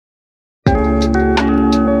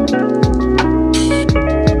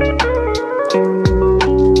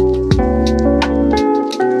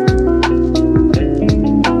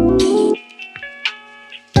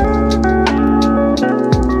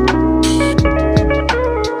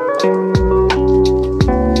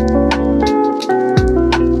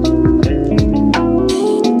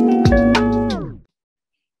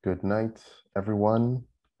everyone,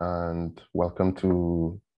 and welcome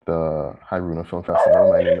to the Hairouna Film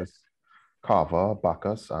Festival. My name is Carver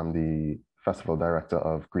Bacchus. I'm the Festival Director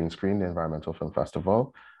of Green Screen, the Environmental Film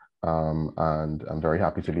Festival. And I'm very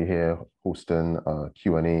happy to be here hosting a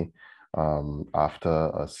Q&A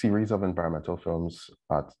after a series of environmental films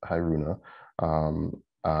at Hairouna.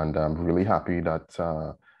 And I'm really happy that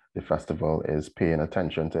the festival is paying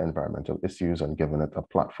attention to environmental issues and giving it a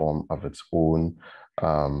platform of its own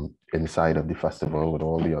inside of the festival with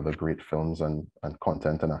all the other great films and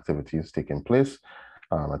content and activities taking place.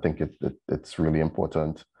 I think it's really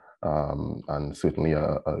important and certainly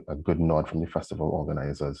a good nod from the festival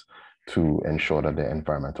organizers to ensure that there are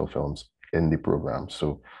environmental films in the program.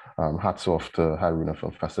 So hats off to Hairouna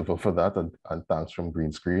Film Festival for that, and thanks from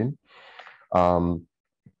Green Screen.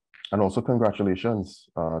 And also congratulations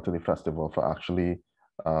to the festival for actually,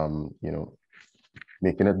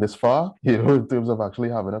 making it this far, in terms of actually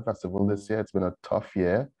having a festival this year. It's been a tough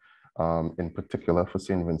year, in particular for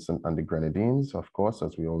St. Vincent and the Grenadines, of course,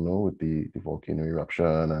 as we all know, with the volcano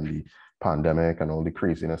eruption and the pandemic and all the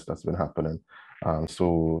craziness that's been happening.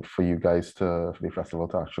 So for you guys for the festival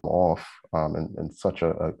to actually off in such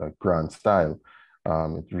a grand style,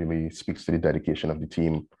 it really speaks to the dedication of the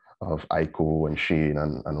team of Aiko and Shane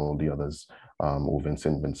and all the others over in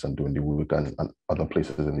St. Vincent doing the work and other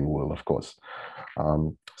places in the world, of course.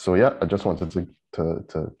 So yeah, I just wanted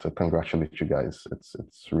to congratulate you guys.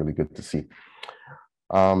 It's really good to see.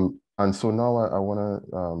 And so now I want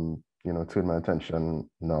to turn my attention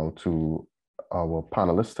now to our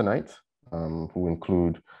panelists tonight, who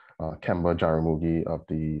include Kemba Jaramogi of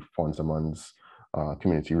the Amandes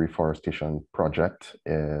Community Reforestation Project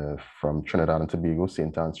from Trinidad and Tobago,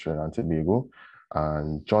 St. Anne's, Trinidad and Tobago,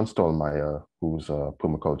 and John Stollmeyer, who's a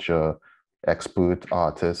permaculture expert,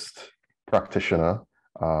 artist, practitioner,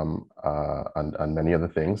 and many other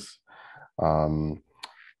things.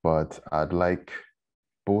 But I'd like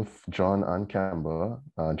both John and Kemba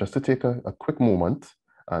just to take a quick moment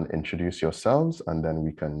and introduce yourselves, and then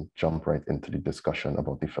we can jump right into the discussion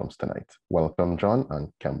about the films tonight. Welcome, John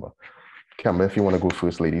and Kemba. Kemba, if you want to go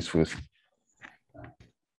first, ladies first.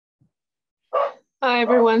 Hi,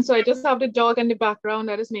 everyone. So I just have the dog in the background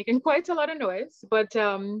that is making quite a lot of noise, but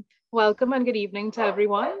welcome and good evening to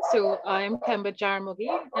everyone. So I'm Kemba Jaramogi,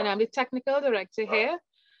 and I'm the technical director here.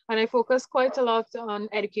 And I focus quite a lot on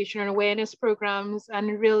education and awareness programs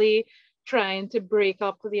and really trying to break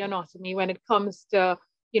up the anatomy when it comes to,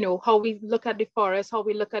 how we look at the forest, how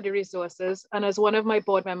we look at the resources. And as one of my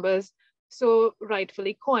board members so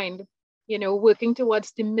rightfully coined, working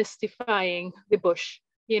towards demystifying the bush,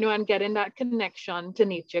 and getting that connection to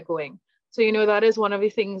nature going. So, that is one of the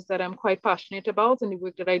things that I'm quite passionate about in the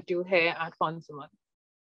work that I do here at Fonsaman.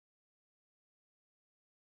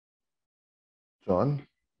 John?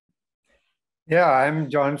 Yeah, I'm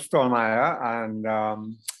John Stollmeyer, and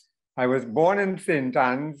I was born in St.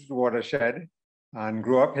 Anne's watershed and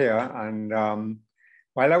grew up here. And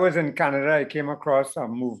while I was in Canada, I came across a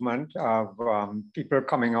movement of people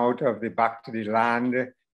coming out of the back to the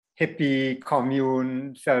land, hippie,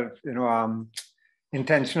 commune,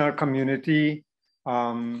 intentional community,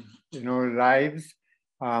 lives,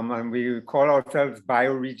 and we call ourselves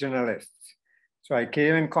bioregionalists. So I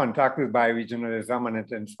came in contact with bioregionalism, and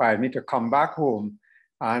it inspired me to come back home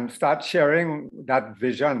and start sharing that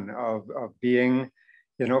vision of being,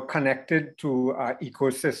 connected to an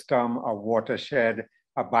ecosystem, a watershed,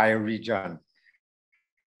 a bioregion.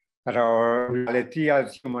 That our reality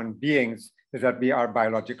as human beings is that we are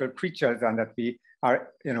biological creatures and that we are,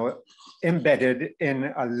 embedded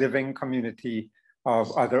in a living community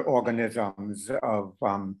of other organisms, of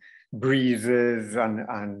breezes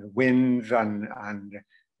and winds and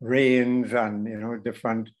rains and,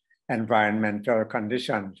 different environmental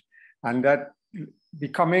conditions. And that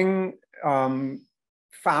becoming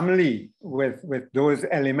family with those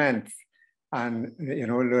elements and,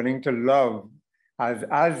 learning to love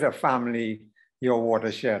as a family, your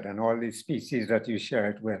watershed and all these species that you share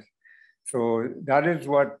it with. So that is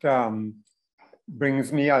what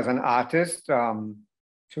brings me as an artist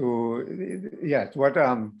what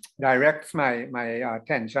directs my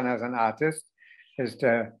attention as an artist is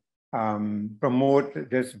to promote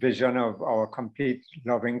this vision of our complete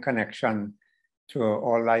loving connection to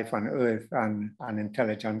all life on Earth and an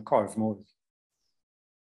intelligent cosmos.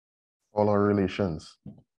 All our relations.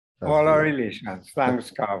 All our relations.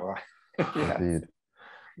 Thanks, Carver. Yes. Indeed.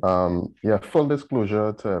 Full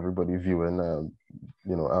disclosure to everybody viewing,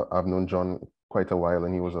 I've known John quite a while,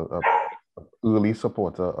 and he was a early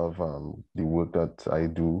supporter of the work that I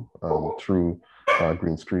do through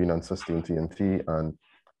Green Screen and Sustain TNT, and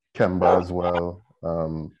Kemba as well.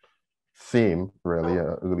 same, really,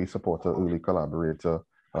 early supporter, early collaborator.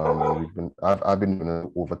 And I've been doing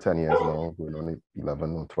it over 10 years now, going on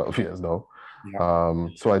 11 or 12 years now. Yeah.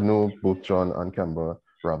 So I know both John and Kemba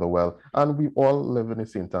rather well, and we all live in the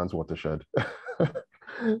St. Anne's watershed.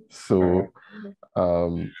 So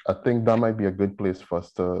I think that might be a good place for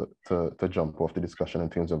us to jump off the discussion in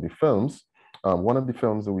terms of the films. One of the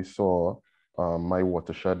films that we saw, My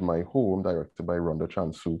Watershed, My Home, directed by Rhonda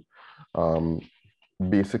Chan Soo,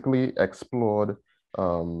 basically explored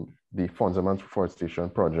the Fonzerman's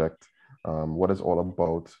Reforestation project, what it's all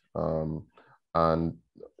about, and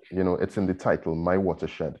it's in the title, My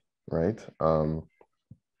Watershed, right?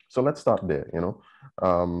 So let's start there.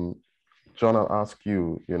 John, I'll ask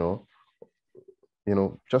you,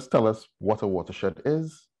 just tell us what a watershed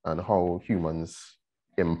is and how humans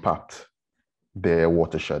impact their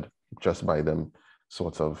watershed just by them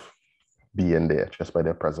sort of being there, just by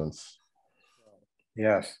their presence.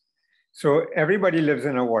 Yes. So everybody lives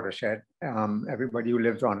in a watershed, everybody who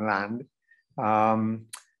lives on land.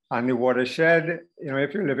 And the watershed,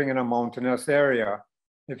 if you're living in a mountainous area,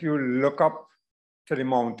 if you look up to the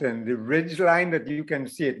mountain, the ridge line that you can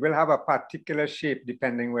see, it will have a particular shape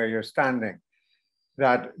depending where you're standing.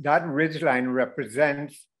 That ridge line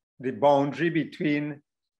represents the boundary between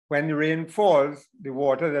when the rain falls, the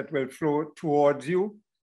water that will flow towards you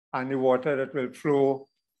and the water that will flow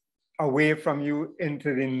away from you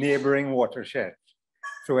into the neighboring watershed.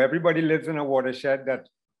 So everybody lives in a watershed that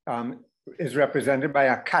is represented by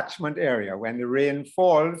a catchment area. When the rain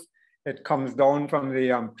falls, it comes down from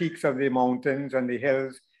the peaks of the mountains and the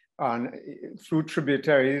hills and through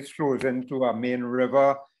tributaries, flows into a main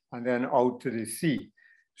river and then out to the sea.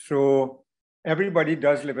 So everybody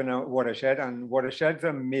does live in a watershed, and watersheds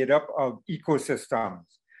are made up of ecosystems.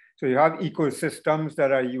 So you have ecosystems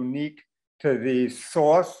that are unique to the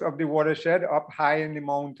source of the watershed up high in the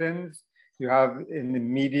mountains. You have in the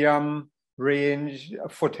medium range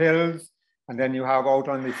foothills, and then you have out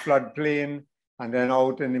on the floodplain, and then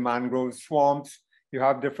out in the mangrove swamps. You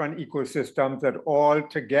have different ecosystems that all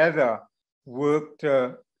together work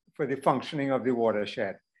for the functioning of the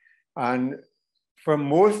watershed. And for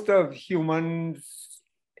most of humans'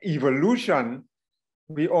 evolution,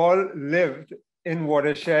 we all lived in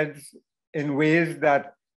watersheds in ways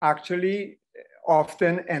that actually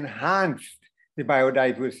often enhanced the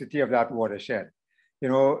biodiversity of that watershed.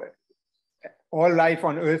 All life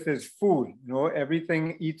on earth is food,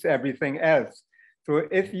 everything eats everything else. So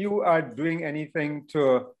if you are doing anything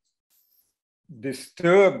to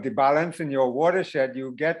disturb the balance in your watershed,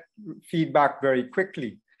 you get feedback very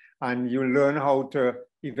quickly and you learn how to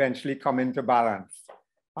eventually come into balance.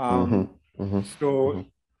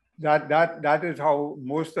 That is how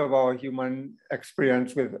most of our human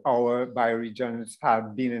experience with our bioregions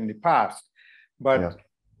have been in the past. But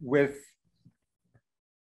with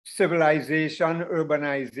civilization,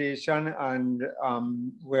 urbanization, and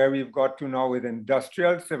where we've got to now with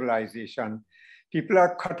industrial civilization, people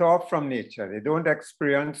are cut off from nature. They don't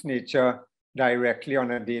experience nature directly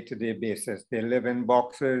on a day-to-day basis. They live in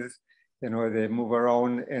boxes, they move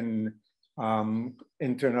around in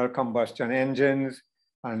internal combustion engines,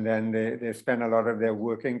 and then they spend a lot of their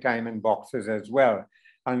working time in boxes as well.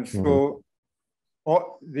 And so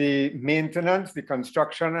the maintenance, the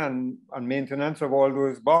construction and maintenance of all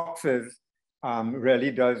those boxes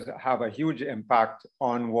really does have a huge impact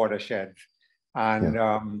on watersheds. And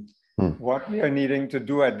what we are needing to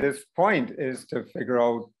do at this point is to figure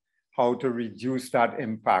out how to reduce that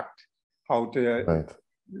impact, how to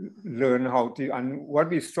learn how to, and what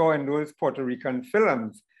we saw in those Puerto Rican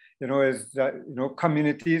films, is that,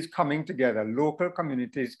 communities coming together, local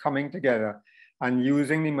communities coming together and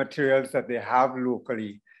using the materials that they have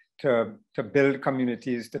locally to build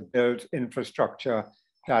communities, to build infrastructure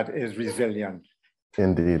that is resilient.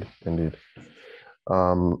 Indeed, indeed.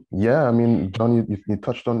 Yeah, I mean, John, you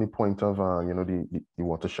touched on the point of, the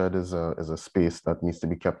watershed is a space that needs to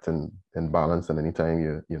be kept in balance, and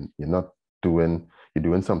anytime you're not doing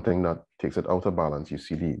something that takes it out of balance, you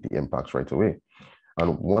see the impacts right away.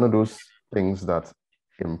 And one of those things that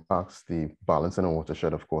impacts the balance in a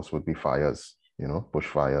watershed, of course, would be fires,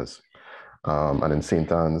 bushfires. And in St.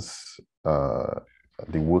 Anne's, the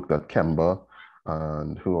work that Kemba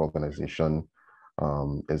and her organization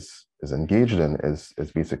is engaged in is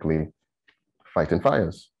basically fighting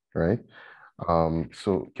fires, right?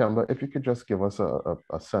 So Kemba, if you could just give us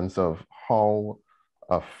a sense of how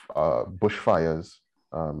bushfires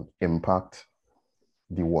impact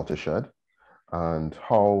the watershed and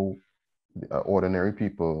how ordinary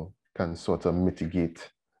people can sort of mitigate,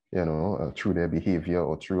 through their behavior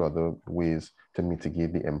or through other ways to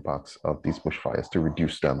mitigate the impacts of these bushfires, to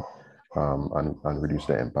reduce them and reduce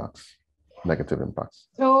their impacts, negative impacts?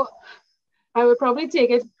 So I would probably take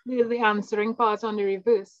it the answering part on the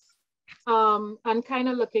reverse, and kind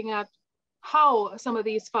of looking at how some of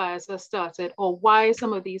these fires are started or why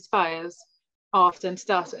some of these fires are often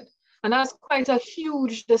started. And that's quite a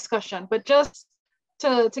huge discussion, but just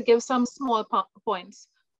to give some small points.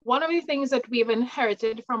 One of the things that we've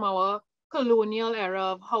inherited from our colonial era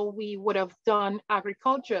of how we would have done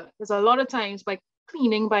agriculture is a lot of times by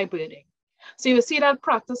cleaning by burning. So you see that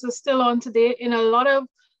practice is still on today in a lot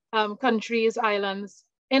of countries, islands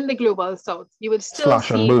in the global south. You would still slash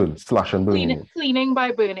see and burn, cleaning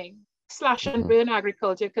by burning, slash and burn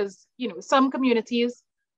agriculture, because some communities,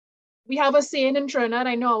 we have a saying in Trinidad,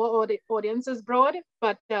 I know our audience is broad,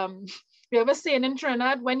 but we have a saying in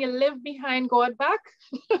Trinidad, when you live behind God back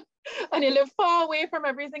and you live far away from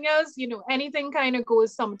everything else, anything kind of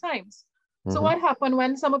goes sometimes. So what happened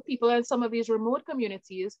when some people in some of these remote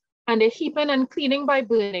communities, and they're heaping and cleaning by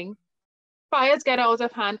burning, fires get out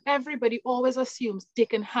of hand, everybody always assumes they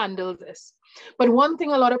can handle this. But one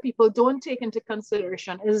thing a lot of people don't take into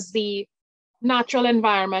consideration is the natural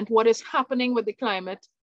environment, what is happening with the climate,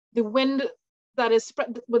 the wind that is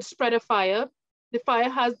would spread a fire. The fire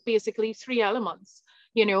has basically 3 elements.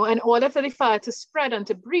 In order for the fire to spread and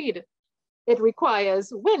to breed, it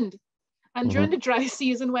requires wind. And during the dry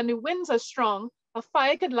season, when the winds are strong, a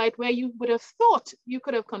fire could light where you would have thought you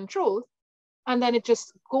could have controlled, and then it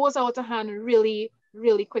just goes out of hand really,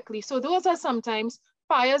 really quickly. So those are sometimes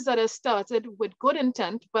fires that are started with good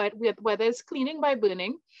intent, but whether it's cleaning by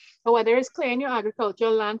burning or whether it's clearing your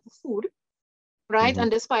agricultural land for food, right?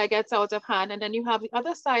 And this fire gets out of hand. And then you have the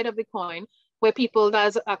other side of the coin where people,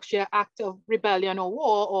 there's actually an act of rebellion or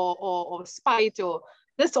war or spite or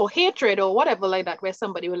this or hatred or whatever like that, where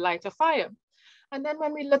somebody would light a fire. And then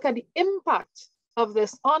when we look at the impact of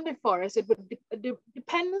this on the forest, it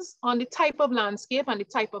depends on the type of landscape and the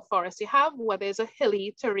type of forest you have, whether it's a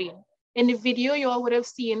hilly terrain. In the video, you all would have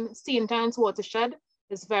seen St. Anne's watershed.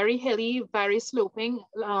 It's very hilly, very sloping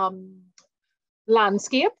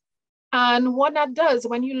landscape. And what that does,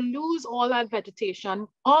 when you lose all that vegetation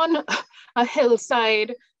on a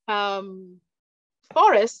hillside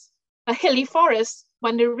forest, a hilly forest,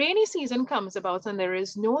 when the rainy season comes about and there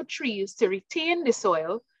is no trees to retain the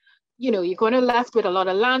soil, you're going to left with a lot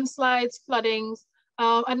of landslides, floodings,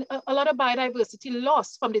 and a lot of biodiversity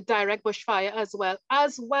loss from the direct bushfire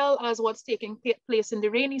as well as what's taking place in the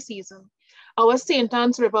rainy season. Our St.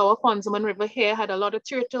 Anne's River, our Quanzaman River here had a lot of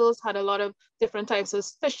turtles, had a lot of different types of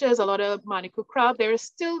fishes, a lot of manicou crab. There is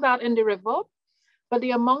still that in the river, but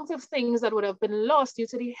the amount of things that would have been lost due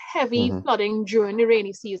to the heavy flooding during the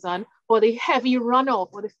rainy season, or the heavy runoff,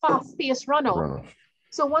 or the fast-paced runoff.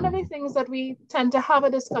 So one of the things that we tend to have a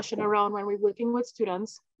discussion around when we're working with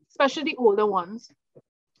students, especially the older ones,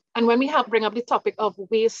 and when we bring up the topic of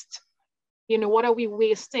waste, what are we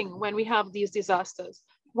wasting when we have these disasters?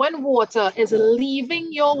 When water is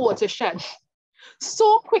leaving your watershed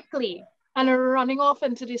so quickly and running off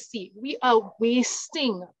into the sea, we are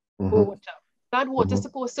wasting water. That water is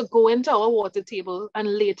supposed to go into our water table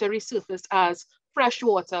and later resurface as fresh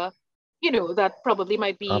water, that probably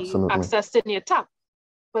might be accessed in your tap.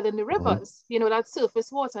 But in the rivers, that surface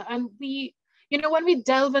water. And we, when we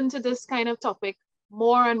delve into this kind of topic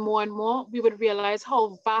more and more and more, we would realize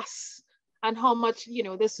how vast and how much,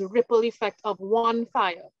 this ripple effect of one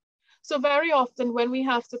fire. So very often when we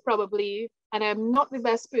have to probably, and I'm not the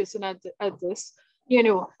best person at this,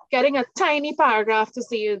 getting a tiny paragraph to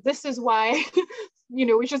say, this is why,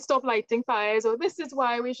 we should stop lighting fires, or this is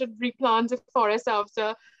why we should replant the forest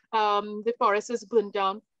after the forest is burned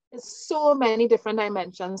down. There's so many different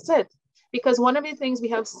dimensions to it. Because one of the things we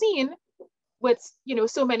have seen with,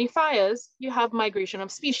 so many fires, you have migration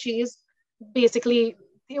of species. Basically,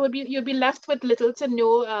 you'd be left with little to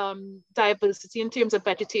no diversity in terms of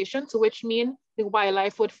vegetation, so which means the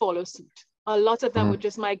wildlife would follow suit. A lot of them would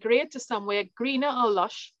just migrate to somewhere greener or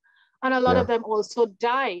lush, and a lot of them also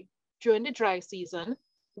die during the dry season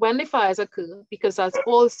when the fires occur, because that's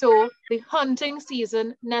also the hunting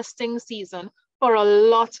season, nesting season for a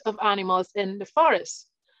lot of animals in the forest.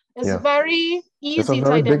 It's very easy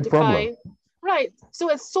to identify. Right. So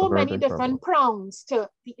it's so many different prongs to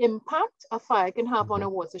the impact a fire can have on a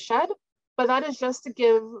watershed. But that is just to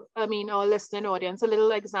give, our listening audience a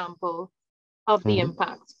little example of the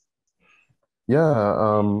impact.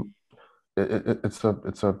 Yeah, it's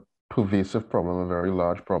a pervasive problem, a very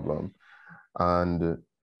large problem. And,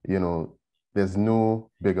 there's no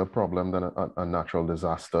bigger problem than a natural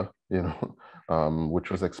disaster,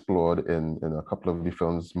 which was explored in a couple of the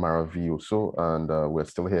films, Maravilloso and We're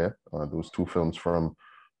Still Here, those 2 films from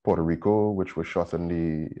Puerto Rico, which was shot in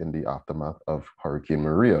the aftermath of Hurricane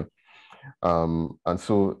Maria. And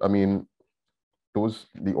so, I mean,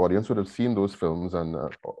 the audience would have seen those films, and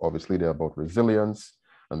obviously they're about resilience,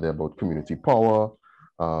 and they're about community power,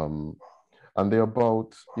 and they're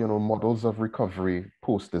about, you know, models of recovery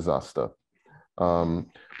post-disaster.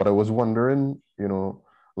 But I was wondering, you know,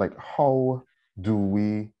 like, how do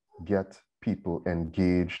we get people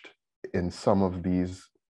engaged in some of these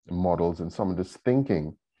models and some of this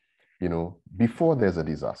thinking, you know, before there's a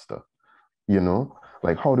disaster? You know,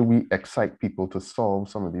 like, how do we excite people to solve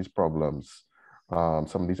some of these problems,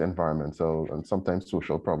 some of these environmental and sometimes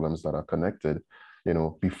social problems that are connected, you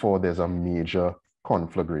know, before there's a major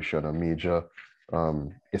conflagration, a major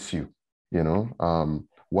issue, you know?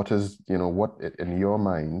 What is, you know, what in your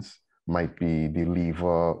minds might be the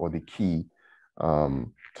lever or the key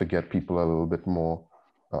to get people a little bit more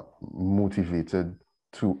motivated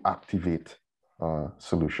to activate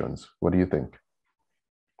solutions? What do you think?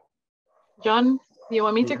 John, do you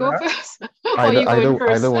want me to go first? Either, you going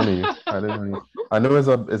first? either one of you. Either one of you. I know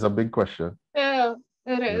it's a big question. Yeah,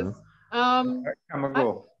 it is. I'm gonna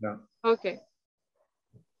go. Yeah. Okay.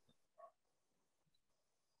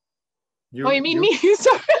 You mean me?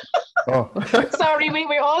 Sorry. Oh. Sorry,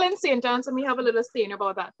 we're all in St. John's and we have a little saying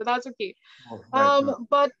about that, but that's okay.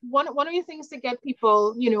 But one of the things to get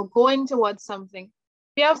people, you know, going towards something,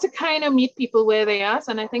 we have to kind of meet people where they are.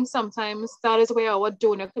 And I think sometimes that is where our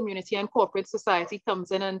donor community and corporate society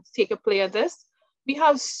comes in and take a play at this. We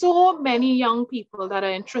have so many young people that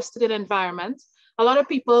are interested in environment. A lot of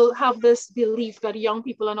people have this belief that young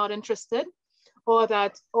people are not interested, or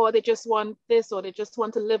they just want this, or they just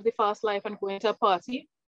want to live the fast life and go into a party.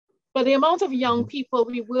 But the amount of young people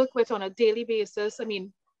we work with on a daily basis, I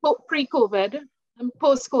mean, pre-COVID and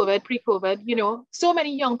post-COVID, pre-COVID, you know, so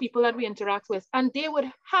many young people that we interact with, and they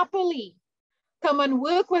would happily come and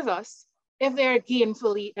work with us if they're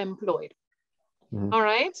gainfully employed. All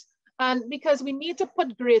right? And because we need to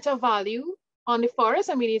put greater value on the forest,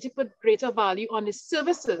 and we need to put greater value on the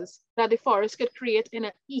services that the forest could create in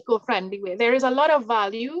an eco-friendly way. There is a lot of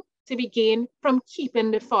value to be gained from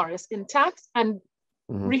keeping the forest intact and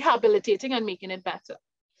rehabilitating and making it better.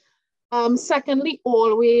 Secondly,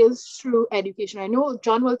 always through education. I know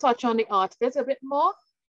John will touch on the art bit a bit more,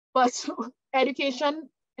 but education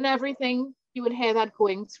and everything, you would hear that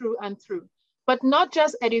going through and through. But not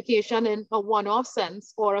just education in a one-off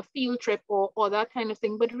sense or a field trip or that kind of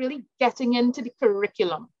thing, but really getting into the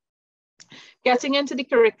curriculum. Getting into the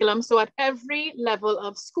curriculum, so at every level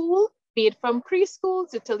of school, be it from preschool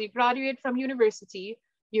till you graduate from university,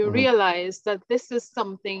 you realize that this is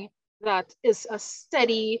something that is a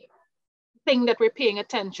steady thing that we're paying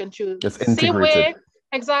attention to. It's integrated.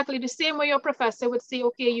 Exactly the same way your professor would say,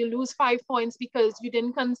 okay, you lose 5 points because you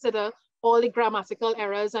didn't consider all the grammatical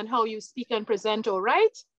errors and how you speak and present or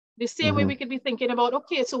write. The same way we could be thinking about,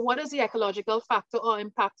 okay, so what is the ecological factor or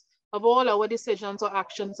impact of all our decisions or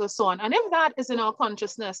actions or so on? And if that is in our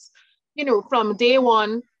consciousness, you know, from day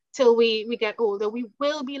one till we get older, we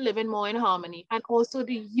will be living more in harmony. And also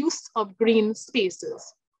the use of green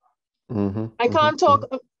spaces. I can't talk,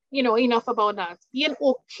 you know, enough about that. Being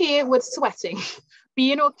okay with sweating,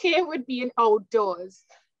 being okay with being outdoors.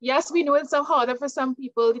 Yes, we know it's harder for some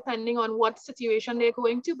people depending on what situation they're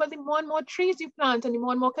going to, but the more and more trees you plant and the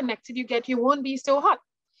more and more connected you get, you won't be so hot,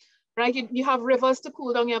 right? You have rivers to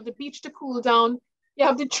cool down, you have the beach to cool down, you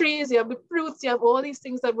have the trees, you have the fruits, you have all these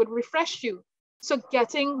things that would refresh you. So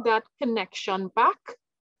getting that connection back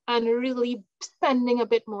and really spending a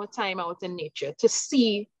bit more time out in nature to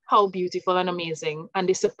see how beautiful and amazing and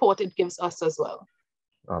the support it gives us as well.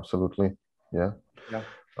 Absolutely, yeah.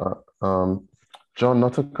 John,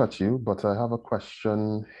 not to cut you, but I have a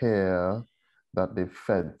question here that they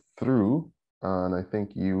fed through, and I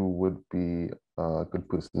think you would be a good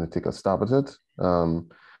person to take a stab at it.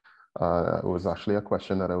 It was actually a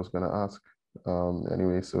question that I was going to ask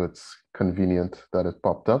anyway, so it's convenient that it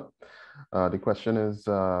popped up. The question is,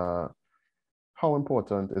 how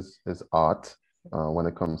important is art when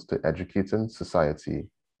it comes to educating society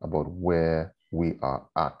about where we are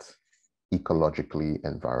at ecologically,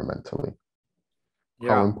 environmentally?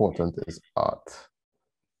 Yeah. How important is art?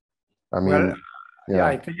 I mean, well,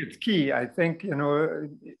 I think it's key. I think, you know,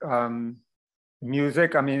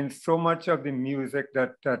 music, I mean, so much of the music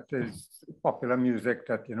that is popular music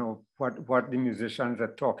that, you know, what the musicians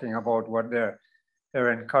are talking about, what they're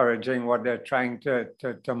encouraging, what they're trying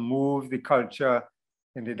to move the culture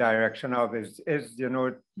in the direction of is you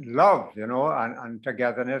know, love, you know, and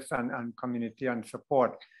togetherness and community and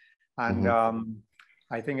support. And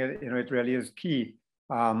I think, you know, it really is key.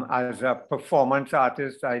 As a performance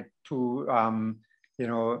artist, I too, you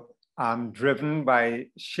know, driven by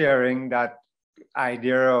sharing that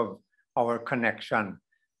idea of our connection.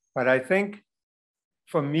 But I think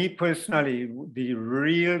for me personally, the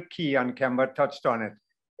real key, and Kemba touched on it,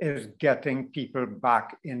 is getting people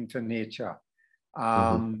back into nature.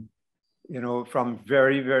 You know, from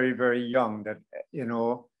very, very, very young, that, you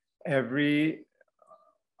know, every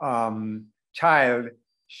child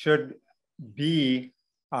should be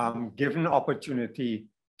given opportunity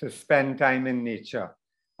to spend time in nature,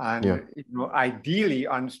 and you know, ideally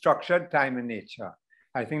unstructured time in nature.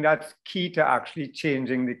 I think that's key to actually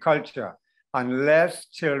changing the culture. Unless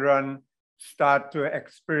children start to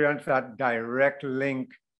experience that direct link,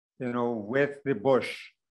 you know, with the bush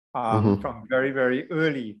from very, very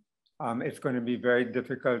early, it's going to be very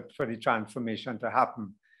difficult for the transformation to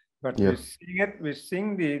happen. But we're seeing it, we're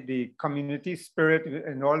seeing the community spirit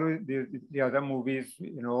in all the other movies,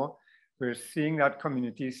 you know, we're seeing that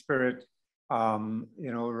community spirit,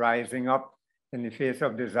 you know, rising up in the face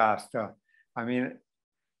of disaster. I mean,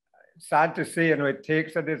 sad to say, you know, it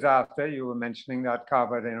takes a disaster. You were mentioning that,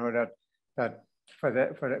 Carver, you know, that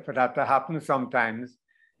for that to happen sometimes.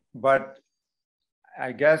 But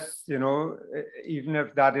I guess, you know, even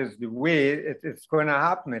if that is the way, it's going to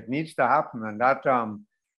happen. It needs to happen. And that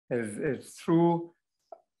is through,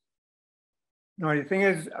 you know, the thing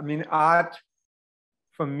is, I mean, art,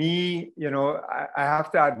 for me, you know, I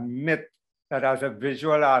have to admit that as a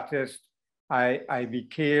visual artist, I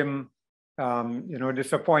became, you know,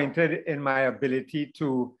 disappointed in my ability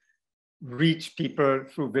to reach people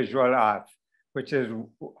through visual art, which is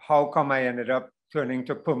how come I ended up turning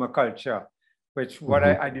to permaculture, which what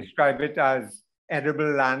I describe it as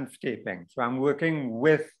edible landscaping. So I'm working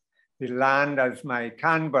with the land as my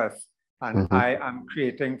canvas, and I am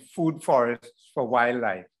creating food forests for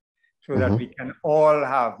wildlife so that we can all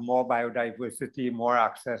have more biodiversity, more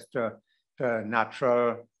access to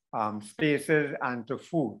natural spaces and to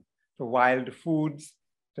food, to wild foods,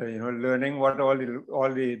 to, you know, learning what all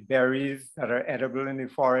the berries that are edible in the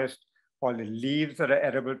forest, all the leaves that are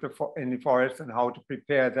edible in the forest, and how to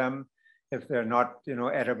prepare them if they're not, you know,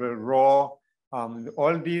 edible raw.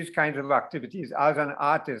 All these kinds of activities. As an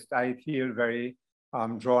artist, I feel very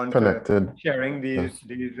drawn to sharing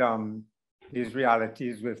these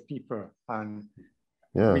realities with people, and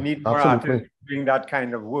we need more artists doing that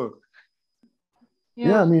kind of work.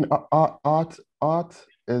 I mean, art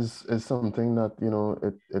is something that, you know,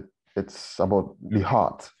 it's about the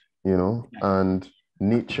heart, you know, and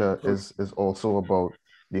nature is also about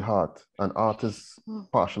the heart, and art is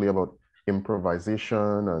partially about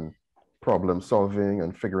improvisation and problem solving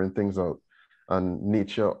and figuring things out, and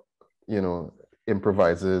nature, you know,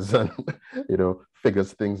 improvises and you know,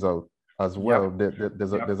 figures things out as well.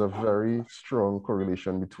 There's a very strong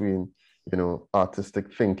correlation between, you know,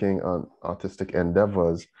 artistic thinking and artistic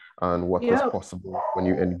endeavors and what is possible when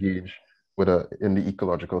you engage with in the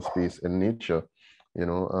ecological space in nature, you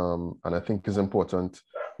know. And I think it's important,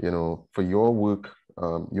 you know, for your work,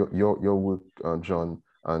 your work, John,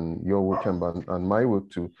 and your work, Kemba, and my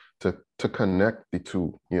work to connect the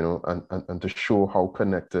two, you know, and to show how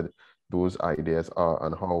connected those ideas are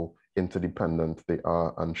and how interdependent they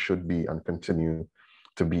are and should be and continue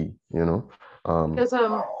to be, you know. Because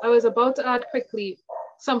I was about to add quickly,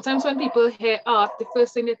 sometimes when people hear art, the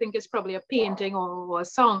first thing they think is probably a painting or a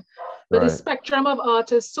song. But the spectrum of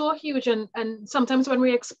art is so huge, and sometimes when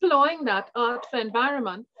we're exploring that art for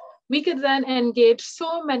environment, we could then engage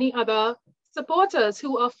so many other supporters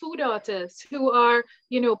who are food artists, who are,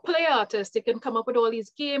 you know, play artists. They can come up with all these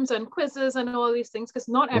games and quizzes and all these things, because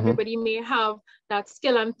not everybody may have that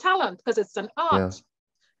skill and talent, because it's an art,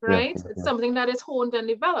 right? It's something that is honed and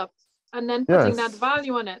developed, and then putting that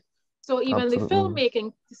value on it. So even the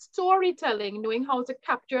filmmaking, storytelling, knowing how to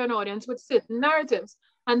capture an audience with certain narratives.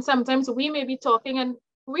 And sometimes we may be talking, and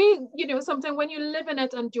we, you know, sometimes when you live in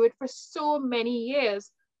it and do it for so many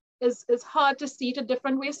years, is hard to see it a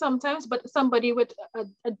different way sometimes, but somebody with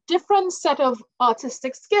a different set of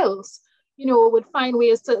artistic skills, you know, would find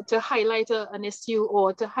ways to highlight an issue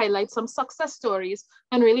or to highlight some success stories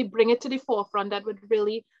and really bring it to the forefront that would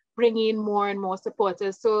really bring in more and more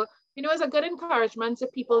supporters. So, you know, it's a good encouragement to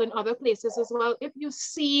people in other places as well. If you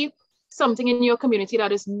see something in your community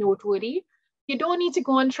that is noteworthy, you don't need to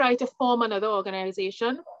go and try to form another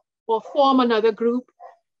organization or form another group.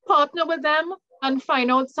 Partner with them and find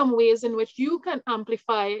out some ways in which you can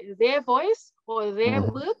amplify their voice or their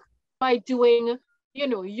work by doing, you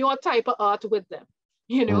know, your type of art with them.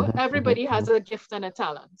 You know, everybody has a gift and a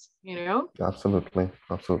talent, you know? Absolutely,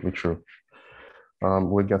 absolutely true.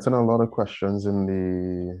 We're getting a lot of questions in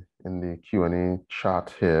the Q&A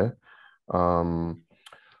chat here.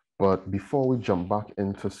 But before we jump back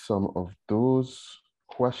into some of those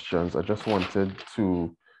questions, I just wanted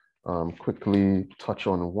to quickly touch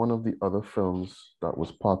on one of the other films that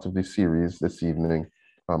was part of the series this evening,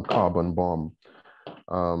 Carbon Bomb.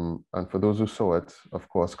 And for those who saw it, of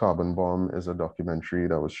course, Carbon Bomb is a documentary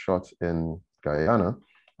that was shot in Guyana,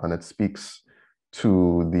 and it speaks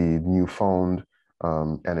to the newfound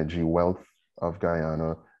energy wealth of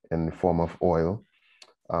Guyana in the form of oil.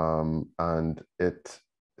 And it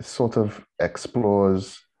sort of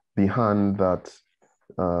explores the hand that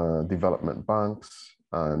development banks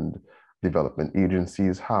and development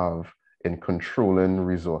agencies have in controlling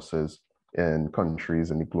resources in countries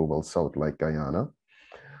in the global south like Guyana.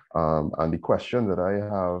 And the question that I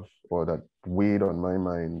have, or that weighed on my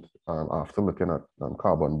mind after looking at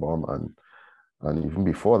Carbon Bomb and even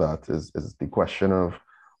before that, is the question of,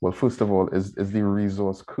 well, first of all, is the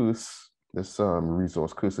resource curse, this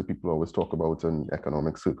resource curse that people always talk about in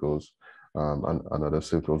economic circles and other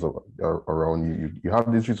circles around you. You have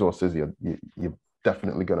these resources, you're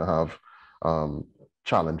definitely going to have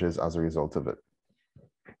challenges as a result of it.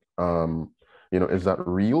 Is that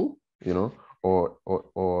real? Or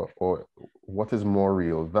what is more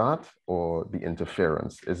real, that or the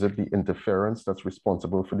interference? Is it the interference that's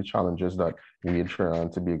responsible for the challenges that we in Trinidad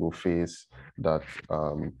and Tobago face, that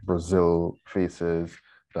Brazil faces,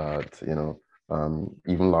 that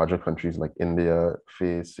even larger countries like India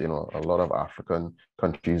face? A lot of African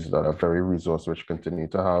countries that are very resource rich continue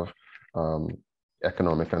to have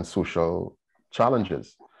economic and social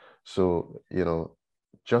challenges. So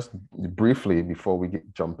just briefly before we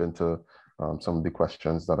jump into some of the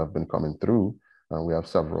questions that have been coming through, and we have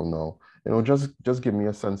several now. Just give me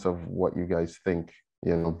a sense of what you guys think,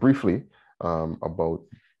 briefly about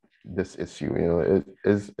this issue.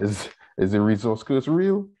 Is the resource curse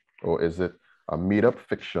real, or is it a made-up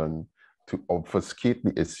fiction to obfuscate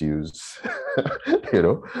the issues?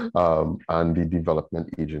 And the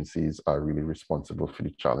development agencies are really responsible for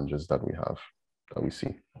the challenges that we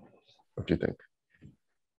see. What do you think?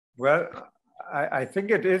 Well, I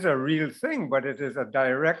think it is a real thing, but it is a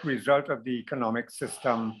direct result of the economic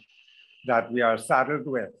system that we are saddled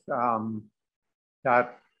with.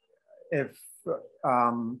 That if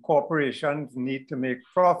corporations need to make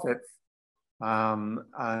profits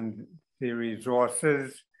and the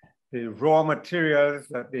resources, the raw materials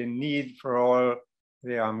that they need for all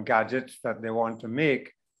the gadgets that they want to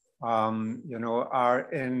make, are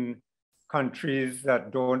in countries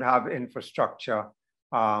that don't have infrastructure,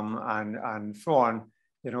 and so on,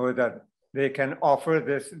 that they can offer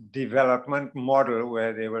this development model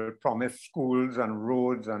where they will promise schools and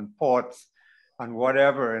roads and ports and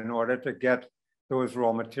whatever in order to get those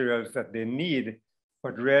raw materials that they need.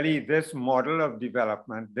 But really, this model of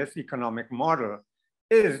development, this economic model,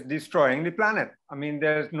 is destroying the planet. I mean,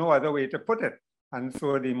 there's no other way to put it. And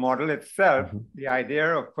so the model itself, the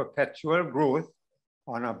idea of perpetual growth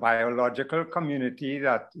on a biological community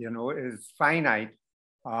that is finite,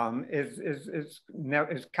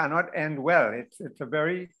 cannot end well. It's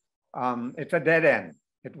a dead end.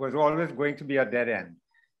 It was always going to be a dead end.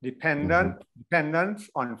 Dependence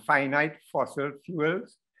on finite fossil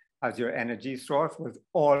fuels as your energy source was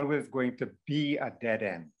always going to be a dead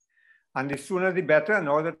end. And the sooner the better,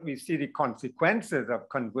 now that we see the consequences of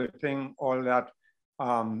converting all that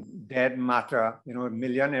dead matter,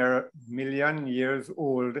 million years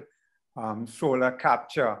old solar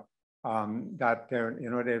capture, that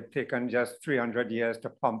they've taken just 300 years to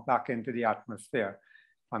pump back into the atmosphere.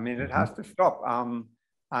 I mean, it has to stop.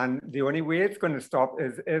 And the only way it's going to stop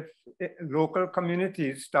is if local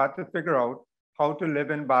communities start to figure out how to live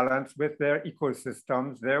in balance with their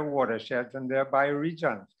ecosystems, their watersheds, and their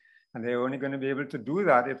bioregions. And they're only going to be able to do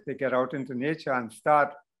that if they get out into nature and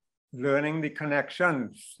start learning the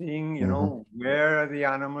connections, seeing, where are the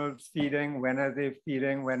animals feeding, when are they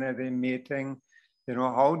feeding, when are they mating,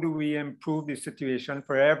 how do we improve the situation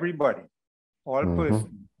for everybody, all persons,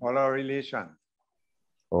 all our relations.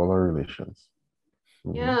 All our relations.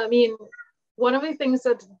 Yeah, I mean, one of the things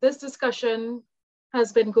that this discussion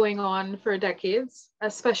has been going on for decades,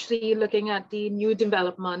 especially looking at the new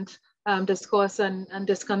development discourse and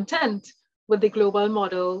discontent with the global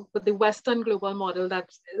model, with the Western global model that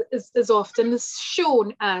is often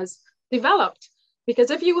shown as developed.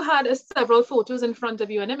 Because if you had several photos in front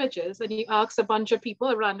of you and images, and you ask a bunch of people,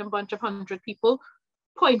 a random bunch of 100 people,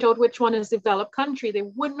 point out which one is developed country, they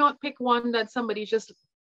would not pick one that somebody's just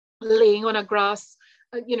laying on a grass,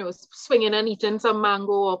 swinging and eating some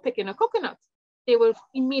mango or picking a coconut. They will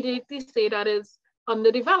immediately say that is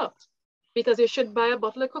underdeveloped, because you should buy a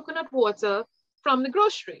bottle of coconut water from the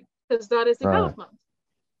grocery, because that is development,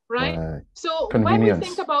 right? Right. So when we think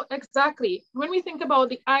Convenience. about, exactly, when we think about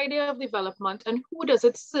the idea of development and who does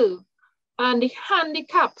it serve and the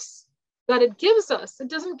handicaps that it gives us, it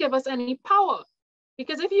doesn't give us any power.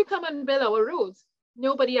 Because if you come and build our roads,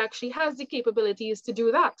 nobody actually has the capabilities to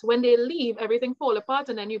do that. When they leave, everything fall apart,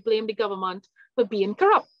 and then you blame the government for being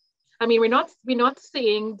corrupt. I mean, we're not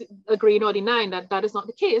saying, agreeing or denying that that is not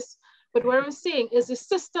the case, but what I'm saying is the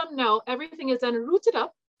system now, everything is then rooted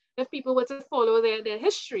up. If people were to follow their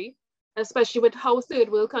history, especially with how third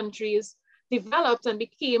world countries developed and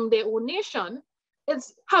became their own nation,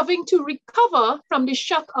 it's having to recover from the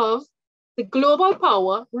shock of the global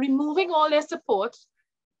power, removing all their support,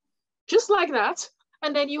 just like that.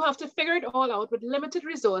 And then you have to figure it all out with limited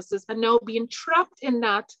resources and now being trapped in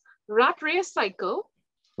that rat race cycle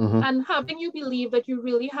and having you believe that you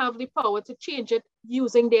really have the power to change it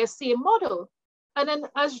using their same model. And then,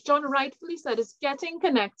 as John rightfully said, is getting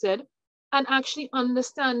connected and actually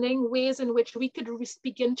understanding ways in which we could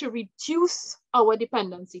begin to reduce our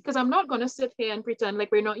dependency. Because I'm not going to sit here and pretend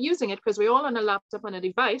like we're not using it, because we're all on a laptop and a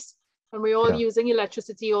device, and we're all using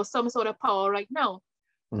electricity or some sort of power right now.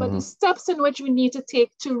 But the steps in which we need to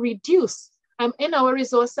take to reduce, in our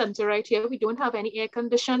resource center right here, we don't have any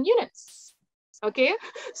air-conditioned units, okay?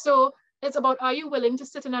 So it's about, are you willing to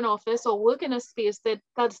sit in an office or work in a space that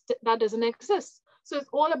doesn't exist? So it's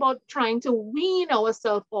all about trying to wean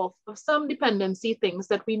ourselves off of some dependency things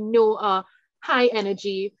that we know are high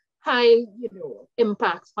energy, high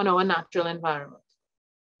impact on our natural environment.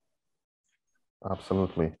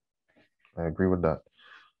 Absolutely. I agree with that.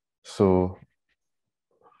 So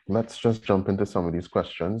let's just jump into some of these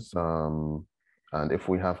questions. And if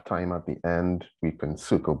we have time at the end, we can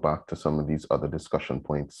circle back to some of these other discussion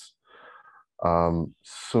points.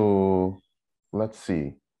 So let's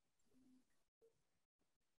see.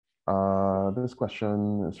 This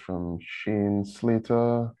question is from Shane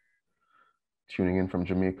Slater, tuning in from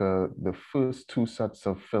Jamaica. The first two sets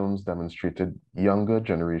of films demonstrated younger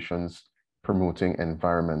generations promoting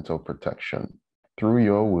environmental protection. Through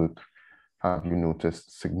your work, have you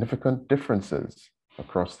noticed significant differences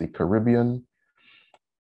across the Caribbean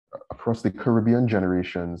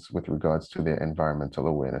generations with regards to their environmental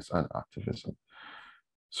awareness and activism?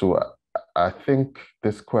 So I think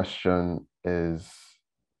this question is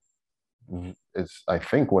I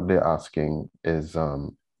think what they're asking is,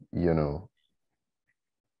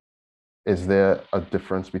 is there a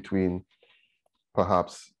difference between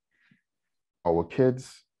perhaps our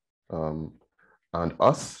kids and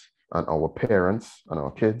us, and our parents and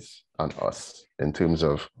our kids and us, in terms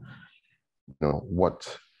of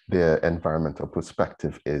what their environmental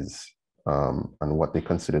perspective is, and what they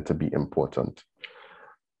consider to be important?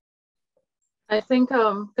 I think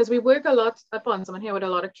because we work a lot at Ponsonman here with a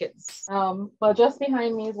lot of kids. Well, just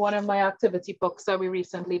behind me is one of my activity books that we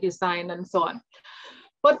recently designed and so on.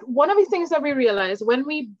 But one of the things that we realize when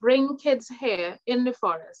we bring kids here in the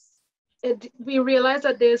forest, we realize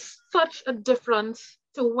that there's such a difference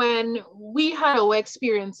to when we had our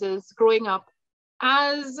experiences growing up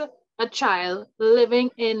as a child living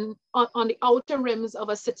on the outer rims of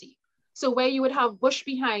a city. So where you would have bush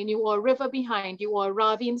behind you or river behind you or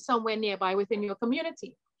ravine somewhere nearby within your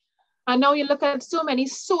community. And now you look at so many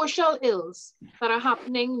social ills that are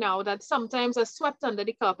happening now that sometimes are swept under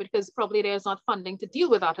the carpet because probably there's not funding to deal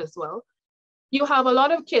with that as well. You have a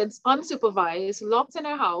lot of kids unsupervised, locked in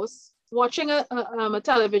a house, watching a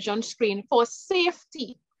television screen for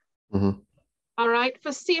safety. All right,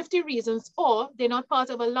 for safety reasons, or they're not part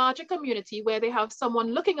of a larger community where they have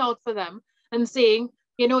someone looking out for them and saying,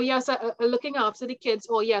 yes, looking after the kids,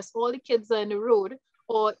 or yes, all the kids are in the road,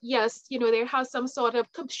 or yes, there has some sort of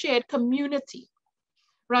shared community,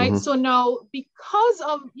 right? So now, because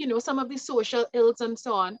of, some of the social ills and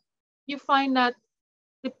so on, you find that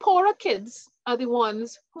the poorer kids are the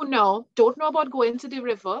ones who now don't know about going to the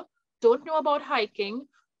river, don't know about hiking,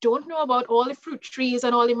 don't know about all the fruit trees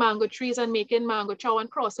and all the mango trees and making mango chow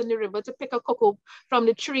and crossing the river to pick a cocoa from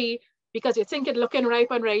the tree because you think it's looking ripe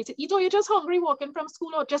and ready to eat, or you're just hungry walking from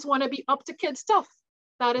school or just want to be up to kid stuff.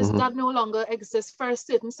 That no longer exists for a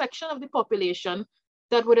certain section of the population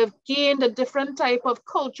that would have gained a different type of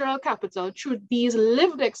cultural capital through these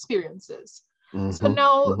lived experiences. So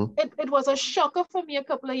now it was a shocker for me a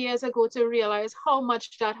couple of years ago to realize how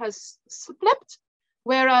much that has flipped.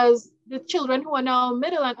 Whereas the children who are now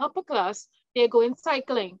middle and upper class, they're going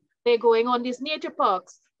cycling, they're going on these nature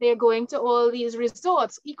parks, they're going to all these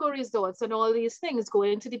resorts, eco resorts and all these things,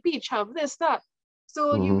 going to the beach, have this, that.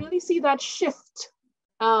 So you really see that shift,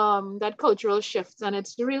 that cultural shift, and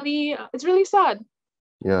it's really sad.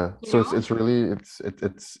 Yeah, so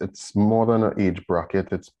it's more than an age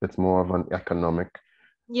bracket. It's more of an economic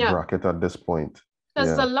Yeah, bracket at this point.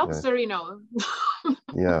 that's a Yeah, yeah, luxury now.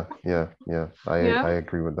 yeah. Yeah. I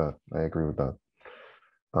agree with that. I agree with that.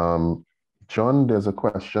 Um, John, there's a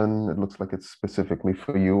question. It looks like it's specifically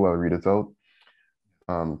for you. I'll read it out.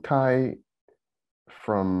 Kai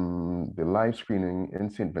from the live screening in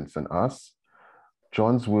St. Vincent asks,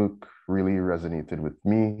 John's work really resonated with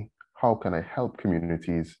me. How can I help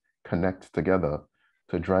communities connect together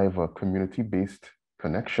to drive a community-based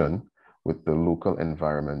connection with the local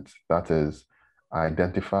environment? That is,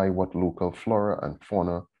 identify what local flora and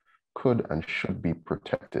fauna could and should be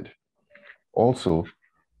protected. Also,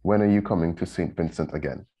 when are you coming to St. Vincent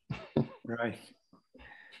again? Right.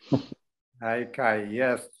 Hi, Kai.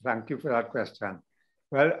 Yes, thank you for that question.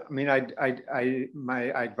 Well, I mean, my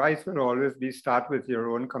advice would always be start with your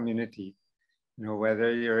own community. You know,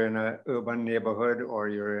 whether you're in an urban neighborhood or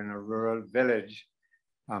you're in a rural village,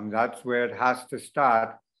 that's where it has to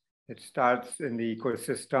start. It starts in the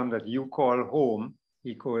ecosystem that you call home.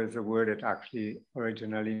 Eco is a word that actually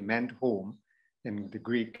originally meant home in the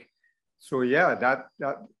Greek. So yeah,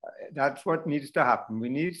 that's what needs to happen. We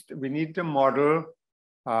need to model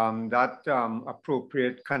that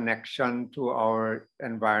appropriate connection to our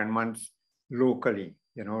environments locally.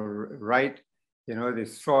 You know, right? You know, the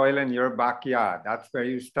soil in your backyard. That's where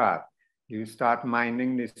you start. You start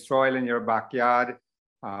minding the soil in your backyard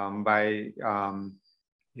by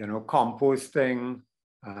you know, composting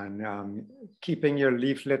and keeping your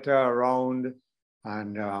leaf litter around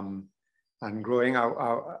and growing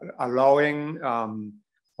out, allowing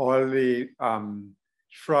all the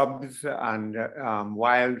shrubs and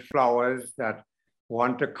wild flowers that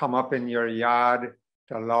want to come up in your yard,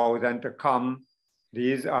 to allow them to come.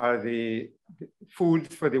 These are the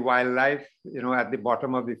foods for the wildlife, you know, at the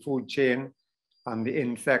bottom of the food chain, and the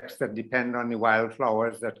insects that depend on the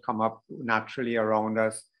wildflowers that come up naturally around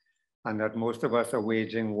us and that most of us are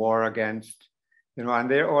waging war against, you know, and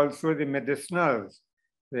they're also the medicinals.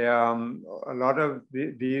 They, a lot of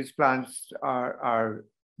these plants are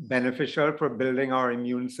beneficial for building our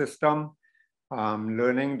immune system,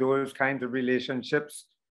 learning those kinds of relationships,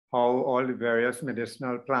 how all the various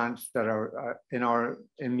medicinal plants that are in our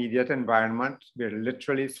immediate environment, we're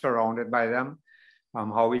literally surrounded by them,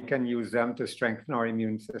 how we can use them to strengthen our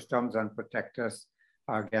immune systems and protect us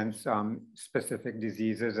against specific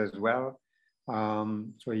diseases as well.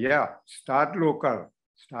 So yeah, start local,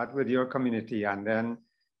 start with your community, and then,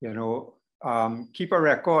 you know, keep a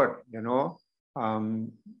record, you know,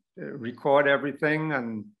 record everything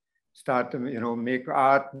and start to, you know, make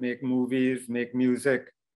art, make movies, make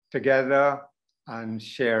music together and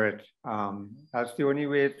share it. That's the only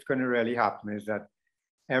way it's going to really happen, is that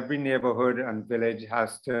every neighborhood and village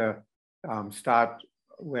has to start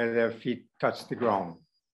where their feet touch the ground.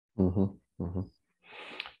 Mm-hmm, mm-hmm.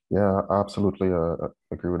 Yeah, absolutely.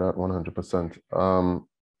 Agree with that 100%.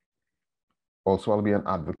 Also, I'll be an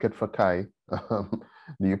advocate for Kai.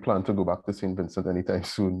 Do you plan to go back to St. Vincent anytime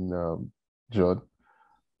soon, Judd?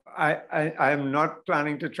 I'm not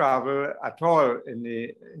planning to travel at all in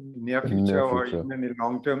the near future or even in the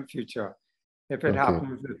long-term future. If it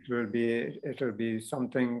happens, it'll be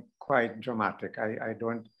something quite dramatic.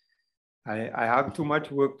 I have too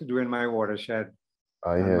much work to do in my watershed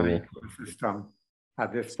and my ecosystem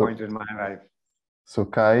at this point in my life. So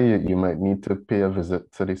Kai, you might need to pay a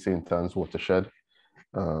visit to the St. Anne's watershed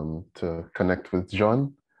to connect with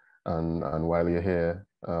John. And while you're here,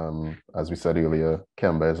 as we said earlier,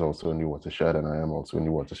 Kemba is also in the watershed and I am also in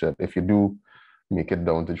the watershed. If you do make it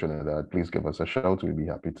down to Trinidad, please give us a shout. We'll be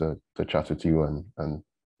happy to chat with you and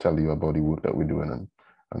tell you about the work that we're doing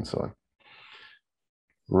and so on.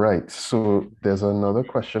 Right, so there's another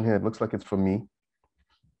question here. It looks like it's for me.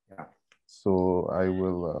 Yeah. So I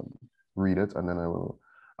will read it and then I will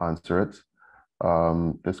answer it.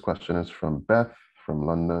 This question is from Beth from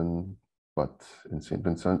London, but in St.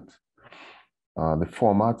 Vincent. The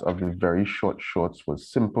format of the very short shorts was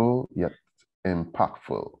simple yet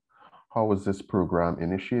impactful. How was this program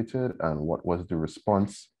initiated and what was the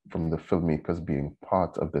response from the filmmakers being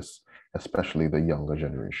part of this, especially the younger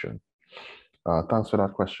generation? Thanks for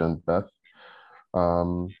that question, Beth.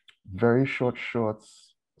 Very short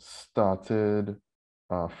shorts started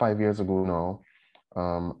 5 years ago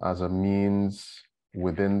now as a means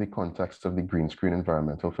within the context of the Green Screen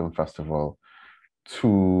Environmental Film Festival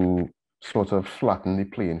to sort of flatten the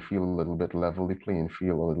playing field a little bit, level the playing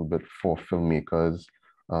field a little bit for filmmakers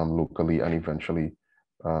locally and eventually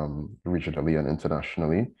regionally and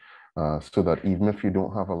internationally. So that even if you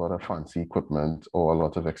don't have a lot of fancy equipment or a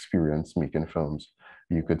lot of experience making films,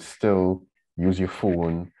 you could still use your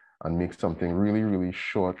phone and make something really, really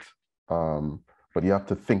short. But you have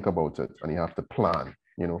to think about it and you have to plan.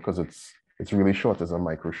 you know, because it's really short. It's a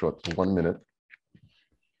micro short, 1 minute.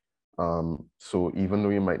 So even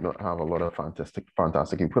though you might not have a lot of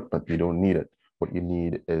fantastic equipment, you don't need it. What you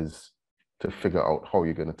need is to figure out how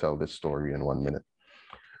you're going to tell this story in 1 minute.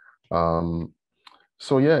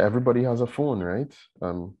 So yeah, everybody has a phone, right?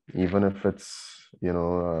 Even if it's, you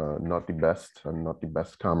know, not the best and not the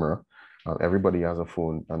best camera, everybody has a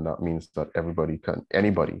phone, and that means that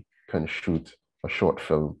anybody can shoot a short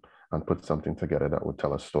film and put something together that would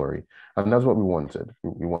tell a story. And that's what we wanted.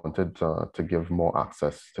 We wanted to give more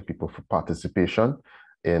access to people for participation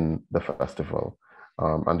in the festival.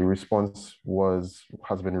 And the response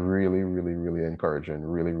has been really, really, really encouraging,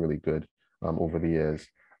 really, really good over the years.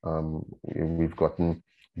 We've gotten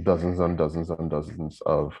dozens and dozens and dozens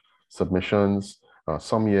of submissions.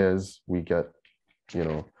 Some years we get, you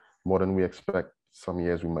know, more than we expect. Some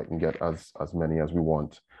years we mightn't get as many as we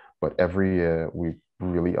want. But every year we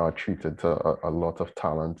really are treated to a lot of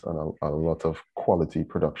talent and a lot of quality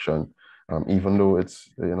production, even though it's,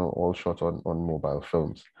 you know, all shot on mobile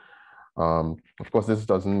films. Of course, this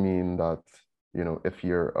doesn't mean that, you know, if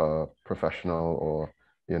you're a professional or,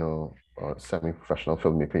 you know, a semi-professional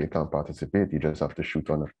filmmaker, you can't participate. You just have to shoot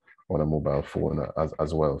on a mobile phone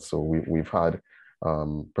as well. So we've had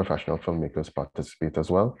professional filmmakers participate as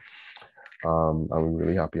well. And we're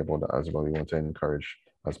really happy about that as well. We want to encourage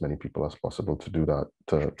as many people as possible to do that,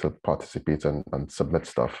 to participate and submit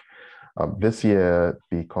stuff. This year,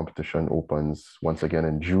 the competition opens once again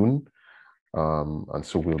in June. And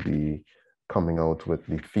so we'll be coming out with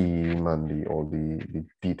the theme and all the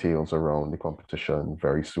details around the competition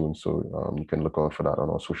very soon. So you can look out for that on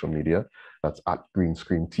our social media. That's at Green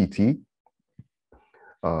Screen TT.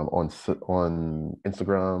 On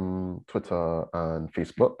Instagram, Twitter, and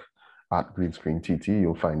Facebook at Green Screen TT,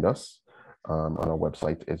 you'll find us. On our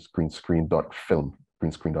website is greenscreen.film,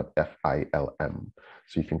 greenscreen.film.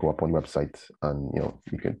 So you can go up on the website and, you know,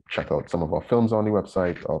 you can check out some of our films on the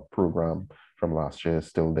website. Our program from last year is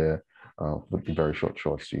still there with the very short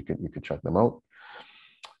shorts, so you can check them out.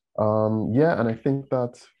 Yeah, and I think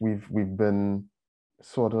that we've been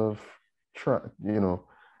sort of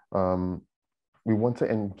we want to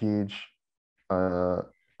engage a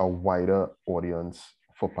wider audience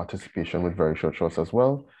for participation with very short shorts as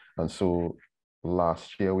well. And so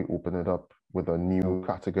last year we opened it up with a new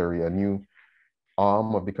category, a new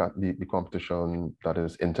arm of the competition that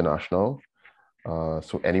is international.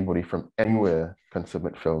 So anybody from anywhere can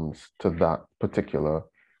submit films to that particular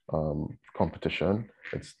competition.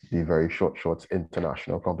 It's the Very Short Shorts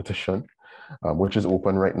International Competition, which is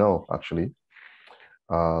open right now, actually.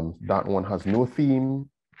 That one has no theme.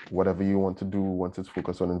 Whatever you want to do, once it's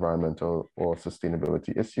focused on environmental or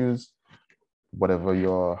sustainability issues, whatever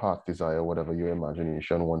your heart desire, whatever your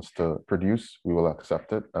imagination wants to produce, we will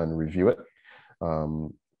accept it and review it.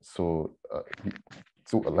 So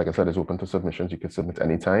like I said, it's open to submissions. You can submit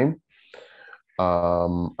anytime.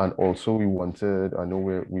 And also we wanted, I know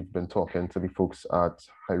we've been talking to the folks at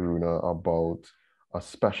Hairouna about a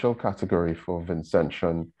special category for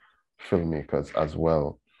Vincentian filmmakers as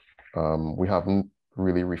well. We haven't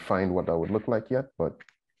really refined what that would look like yet, but,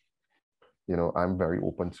 you know, I'm very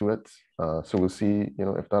open to it. So we'll see, you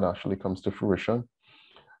know, if that actually comes to fruition.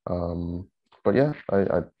 But yeah,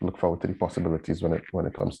 I look forward to the possibilities when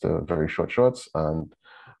it comes to very short shorts, and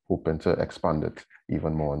hoping to expand it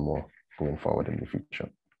even more and more going forward in the future.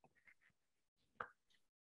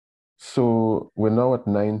 So we're now at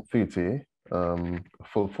 9:30, a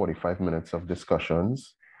full 45 minutes of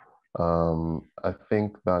discussions. I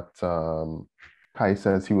think that Kai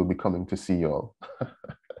says he will be coming to see you all.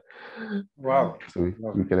 Wow. So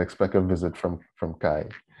we can expect a visit from Kai.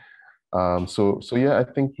 So yeah, I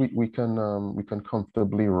think we can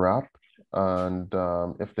comfortably wrap. And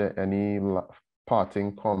if there are any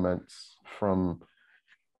parting comments from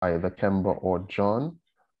either Kemba or John,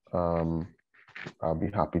 I'll be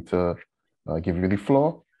happy to give you the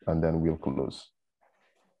floor, and then we'll close.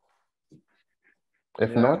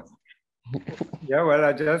 If not. Yeah, well,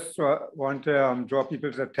 I just want to draw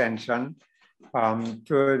people's attention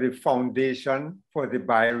to the Foundation for the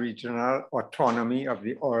Bioregional Autonomy of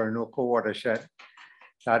the Orinoco Watershed.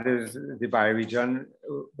 That is the bioregion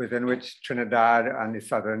within which Trinidad and the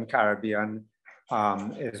Southern Caribbean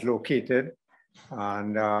is located.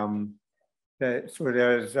 And so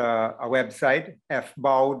there's a website,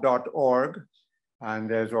 fbow.org, and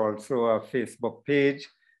there's also a Facebook page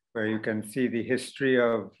where you can see the history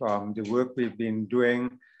of the work we've been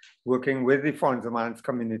doing, working with the Fonzamans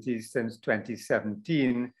community since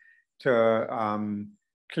 2017 to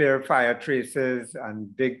clear fire traces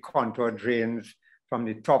and dig contour drains from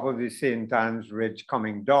the top of the St. Anne's Ridge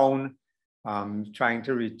coming down trying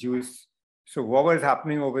to reduce. So what was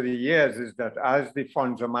happening over the years is that as the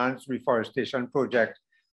Fonzerman's reforestation project,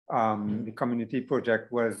 the community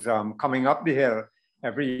project was coming up the hill,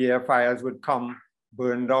 every year fires would come,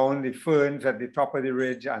 burn down the ferns at the top of the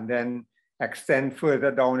ridge, and then extend further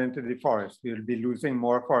down into the forest. We'll be losing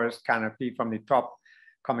more forest canopy from the top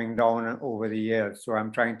coming down over the years. So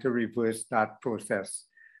I'm trying to reverse that process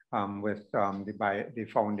with the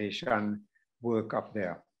foundation work up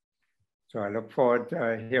there. So I look forward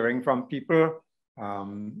to hearing from people.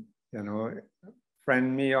 You know,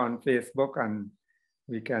 friend me on Facebook and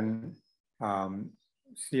we can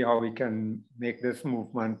see how we can make this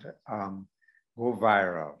movement go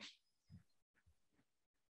viral.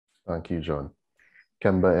 Thank you, John.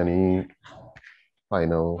 Kemba, any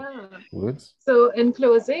final words? So in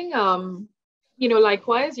closing, you know,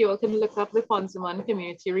 likewise, you all can look up the Fonzerman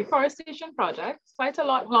Community Reforestation Project. Quite a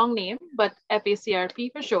long name, but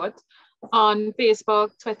FACRP for short, on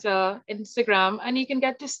Facebook, Twitter, Instagram, and you can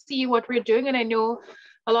get to see what we're doing. And I know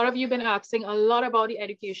a lot of you have been asking a lot about the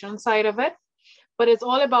education side of it, but it's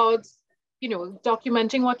all about, you know,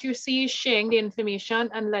 documenting what you see, sharing the information,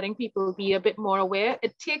 and letting people be a bit more aware.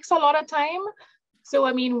 It takes a lot of time. So,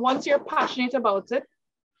 I mean, once you're passionate about it,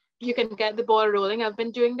 you can get the ball rolling. I've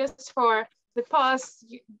been doing this for the past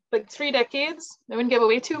like 3 decades. I wouldn't give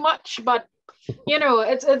away too much, but you know,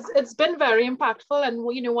 it's been very impactful.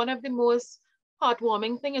 And you know, one of the most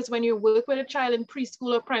heartwarming thing is when you work with a child in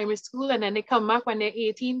preschool or primary school, and then they come back when they're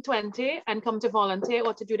 18, 20 and come to volunteer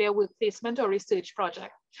or to do their work placement or research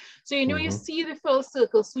project. So, you know, you see the full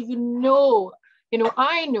circle. So, you know,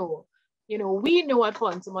 I know, you know, we know at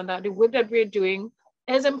Fonzerman that the work that we're doing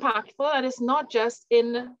is impactful, and it's not just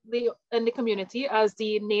in the community, as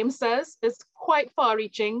the name says. It's quite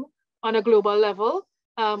far-reaching on a global level,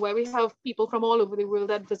 where we have people from all over the world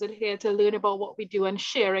that visit here to learn about what we do and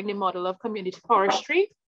sharing the model of community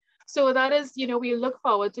forestry. So that is, you know, we look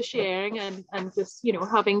forward to sharing and just, you know,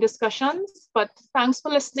 having discussions. But thanks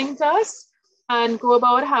for listening to us, and go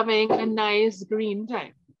about having a nice green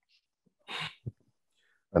time.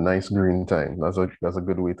 A nice green time. That's a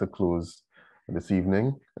good way to close this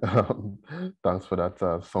evening. Thanks for that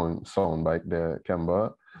sound bite there,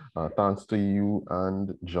 Kemba. Thanks to you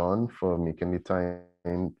and John for making the time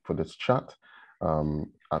for this chat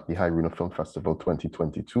at the Hairouna Film Festival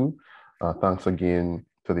 2022. Thanks again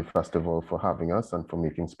to the festival for having us and for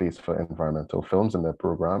making space for environmental films in their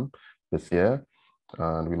program this year.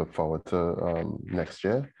 And we look forward to next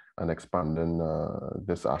year and expanding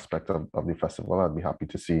this aspect of the festival. I'd be happy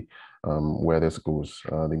to see where this goes.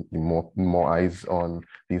 The more eyes on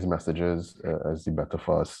these messages is the better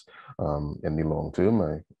for us in the long term.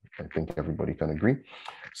 I think everybody can agree.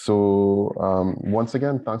 So once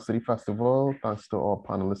again, thanks to the festival, thanks to our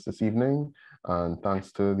panelists this evening, and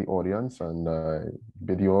thanks to the audience, and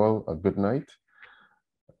bid you all a good night.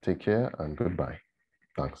 Take care and goodbye.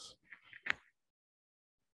 Thanks.